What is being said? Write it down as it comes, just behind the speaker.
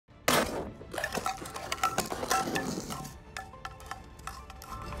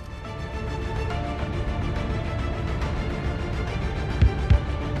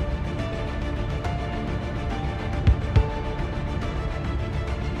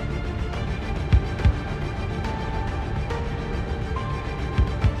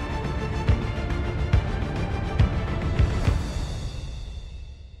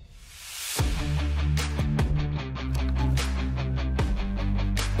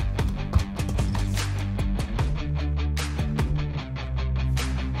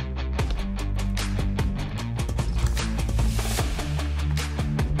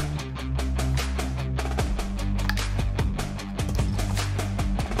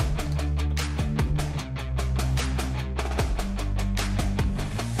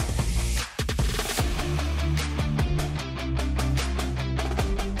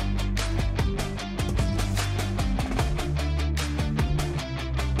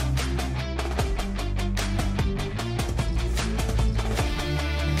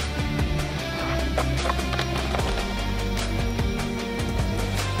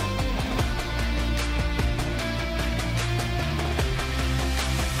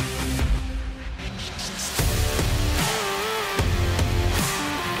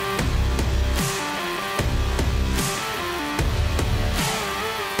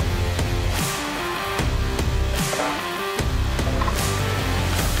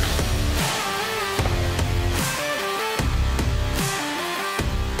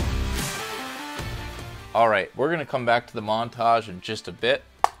Alright, we're going to come back to the montage in just a bit.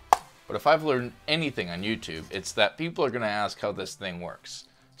 But if I've learned anything on YouTube, it's that people are going to ask how this thing works.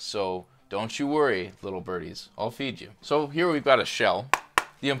 So don't you worry, little birdies. I'll feed you. So here we've got a shell.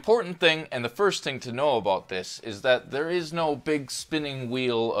 The important thing and the first thing to know about this is that there is no big spinning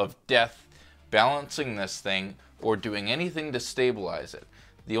wheel of death balancing this thing or doing anything to stabilize it.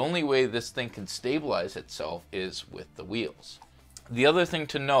 The only way this thing can stabilize itself is with the wheels. The other thing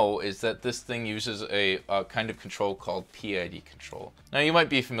to know is that this thing uses a kind of control called PID control. Now you might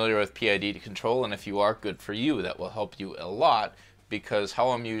be familiar with PID control, and if you are, good for you. That will help you a lot because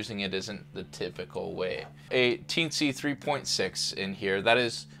how I'm using it isn't the typical way. A teensy 3.6 in here, that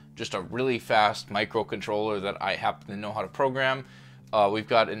is just a really fast microcontroller that I happen to know how to program. We've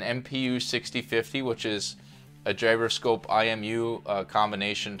got an MPU 6050, which is a gyroscope IMU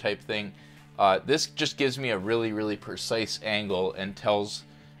combination type thing. This just gives me a really precise angle and tells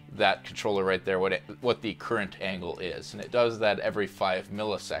that controller right there what the current angle is, and it does that every 5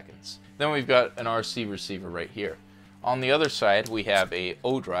 milliseconds. Then we've got an RC receiver right here. On the other side we have a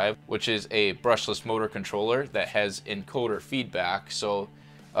O drive, which is a brushless motor controller that has encoder feedback. So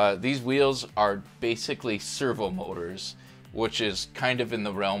these wheels are basically servo motors, which is kind of in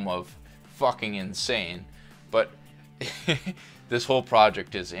the realm of fucking insane, but this whole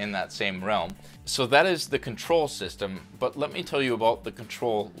project is in that same realm. So that is the control system, but let me tell you about the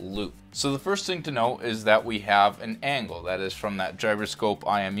control loop. So the first thing to know is that we have an angle that is from that gyroscope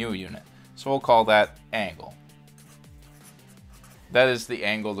IMU unit. So we'll call that angle. That is the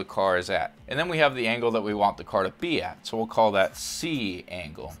angle the car is at. And then we have the angle that we want the car to be at. So we'll call that C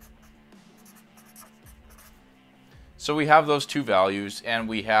angle. So we have those two values and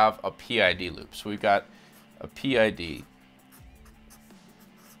we have a PID loop. So we've got a PID.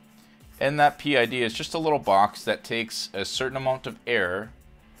 And that PID is just a little box that takes a certain amount of air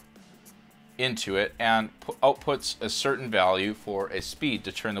into it and outputs a certain value for a speed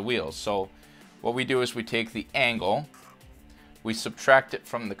to turn the wheels. So what we do is we take the angle, we subtract it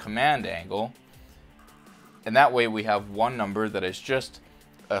from the command angle, and that way we have one number that is just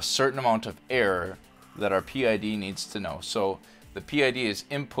a certain amount of error that our PID needs to know. So the PID is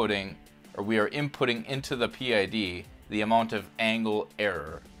inputting, or we are inputting into the PID the amount of angle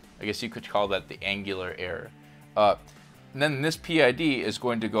error. I guess you could call that the angular error. And then this PID is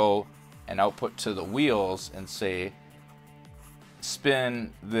going to go and output to the wheels and say,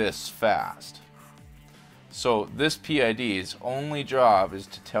 spin this fast. So this PID's only job is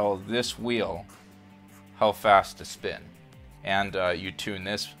to tell this wheel how fast to spin. And you tune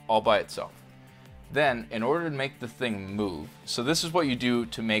this all by itself. Then, in order to make the thing move, so this is what you do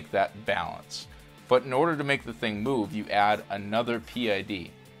to make that balance. But in order to make the thing move, you add another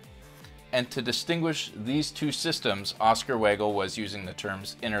PID. And to distinguish these two systems, Oscar Weigel was using the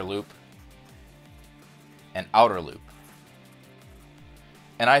terms inner loop and outer loop.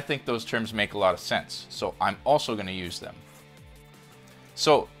 And I think those terms make a lot of sense, so I'm also going to use them.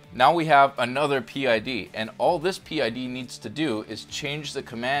 So now we have another PID, and all this PID needs to do is change the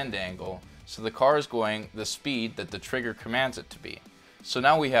command angle so the car is going the speed that the trigger commands it to be. So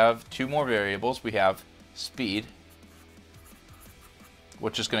now we have two more variables. We have speed,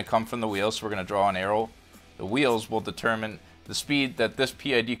 which is going to come from the wheels, so we're going to draw an arrow. The wheels will determine the speed that this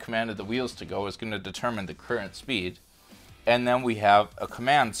PID commanded the wheels to go is going to determine the current speed. And then we have a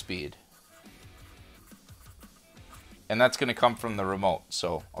command speed. And that's going to come from the remote.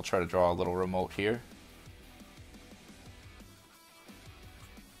 So I'll try to draw a little remote here.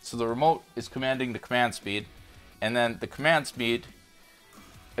 So the remote is commanding the command speed, and then the command speed,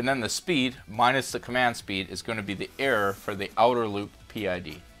 and then the speed minus the command speed is going to be the error for the outer loop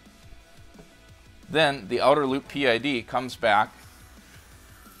PID. Then the outer loop PID comes back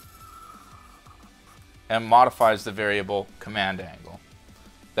and modifies the variable command angle.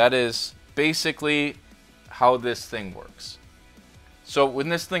 That is basically how this thing works. So when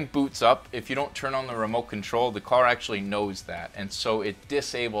this thing boots up, if you don't turn on the remote control, the car actually knows that, and so it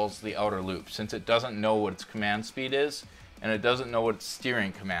disables the outer loop since it doesn't know what its command speed is and it doesn't know what its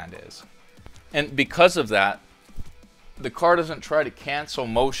steering command is. And because of that, the car doesn't try to cancel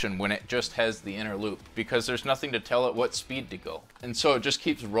motion when it just has the inner loop because there's nothing to tell it what speed to go. And so it just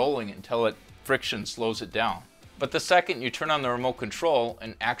keeps rolling until friction slows it down. But the second you turn on the remote control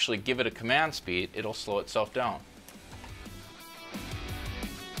and actually give it a command speed, it'll slow itself down.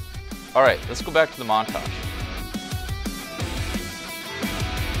 All right, let's go back to the montage.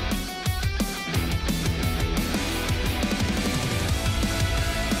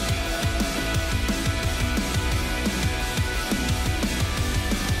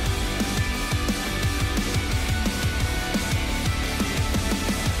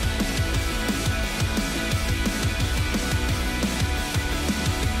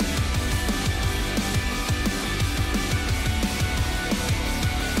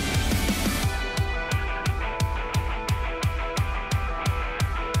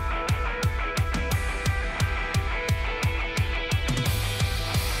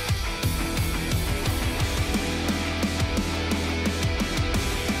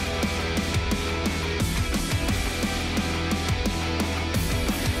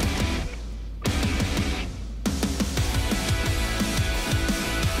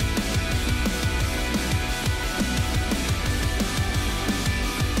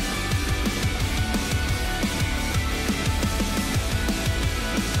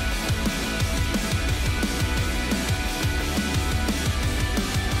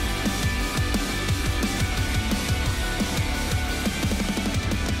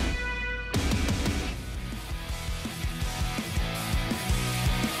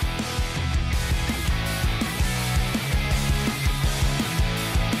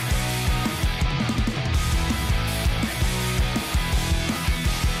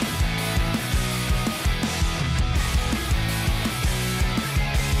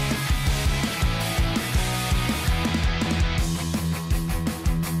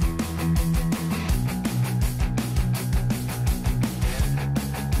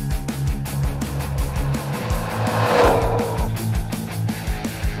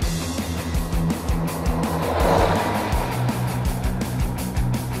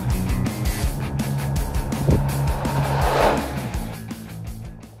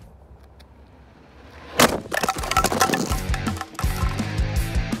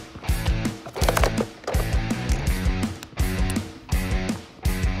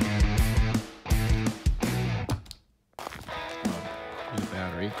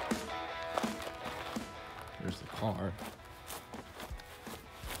 battery. There's the car.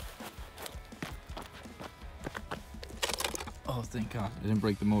 Oh, thank God. I didn't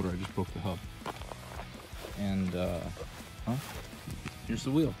break the motor, I just broke the hub. And, here's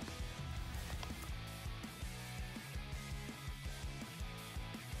the wheel.